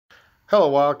Hello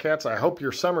Wildcats, I hope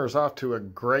your summer is off to a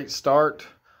great start.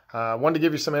 I wanted to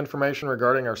give you some information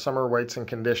regarding our summer weights and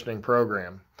conditioning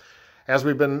program. As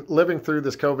we've been living through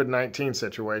this COVID-19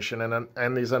 situation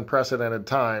and these unprecedented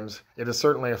times, it has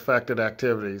certainly affected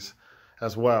activities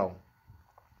as well.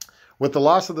 With the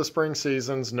loss of the spring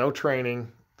seasons, no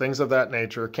training, things of that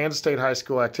nature, Kansas State High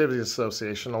School Activities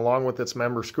Association, along with its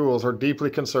member schools, are deeply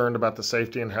concerned about the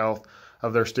safety and health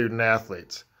of their student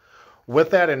athletes.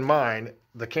 With that in mind,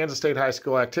 the Kansas State High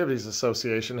School Activities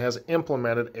Association has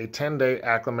implemented a 10-day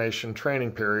acclimation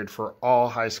training period for all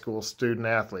high school student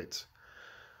athletes.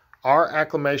 Our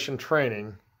acclimation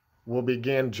training will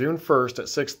begin June 1st at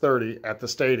 6:30 at the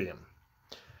stadium.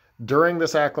 During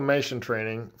this acclimation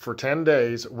training for 10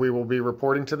 days, we will be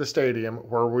reporting to the stadium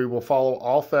where we will follow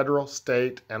all federal,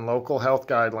 state, and local health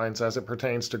guidelines as it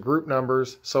pertains to group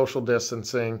numbers, social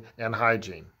distancing, and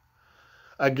hygiene.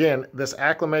 Again, this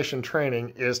acclimation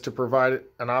training is to provide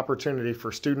an opportunity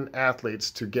for student athletes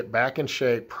to get back in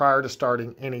shape prior to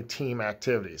starting any team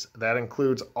activities. That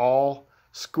includes all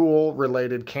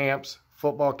school-related camps,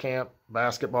 football camp,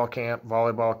 basketball camp,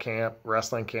 volleyball camp,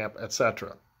 wrestling camp,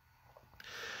 etc.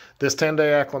 This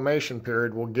 10-day acclimation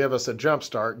period will give us a jump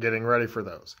start getting ready for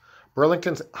those.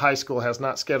 Burlington High School has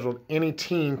not scheduled any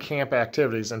team camp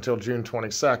activities until June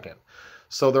 22nd,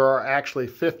 so there are actually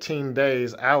 15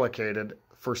 days allocated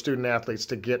for student athletes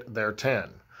to get their 10.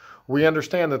 We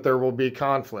understand that there will be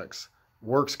conflicts,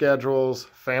 work schedules,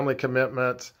 family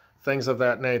commitments, things of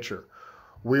that nature.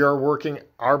 We are working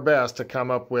our best to come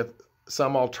up with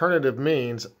some alternative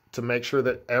means to make sure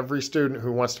that every student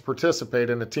who wants to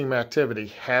participate in a team activity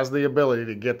has the ability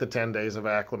to get the 10 days of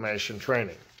acclimation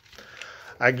training.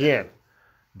 Again,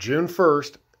 June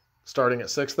 1st, starting at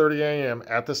 6:30 a.m.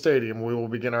 at the stadium, we will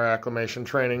begin our acclimation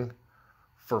training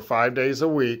for 5 days a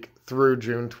week through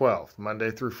June 12th,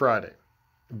 Monday through Friday.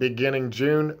 Beginning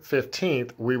June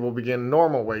 15th, we will begin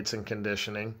normal weights and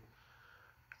conditioning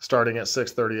starting at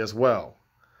 6:30 as well.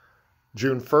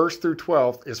 June 1st through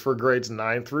 12th is for grades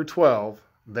 9 through 12.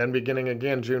 Then beginning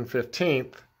again June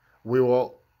 15th, we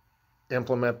will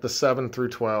implement the 7 through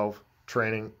 12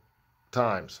 training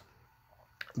times.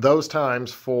 Those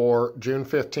times for June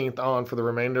 15th on for the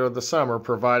remainder of the summer,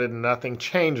 provided nothing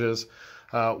changes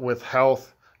with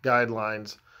health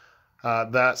guidelines,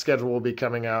 that schedule will be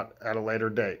coming out at a later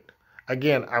date.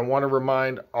 Again, I want to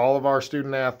remind all of our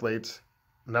student athletes,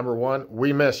 number one,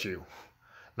 we miss you.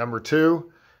 Number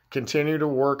two, continue to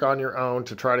work on your own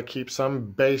to try to keep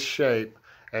some base shape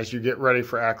as you get ready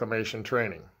for acclimation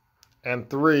training. And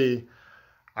three,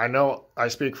 I know I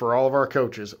speak for all of our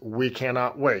coaches, we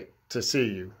cannot wait to see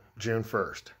you June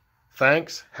 1st.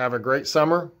 Thanks, have a great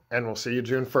summer, and we'll see you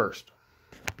June 1st.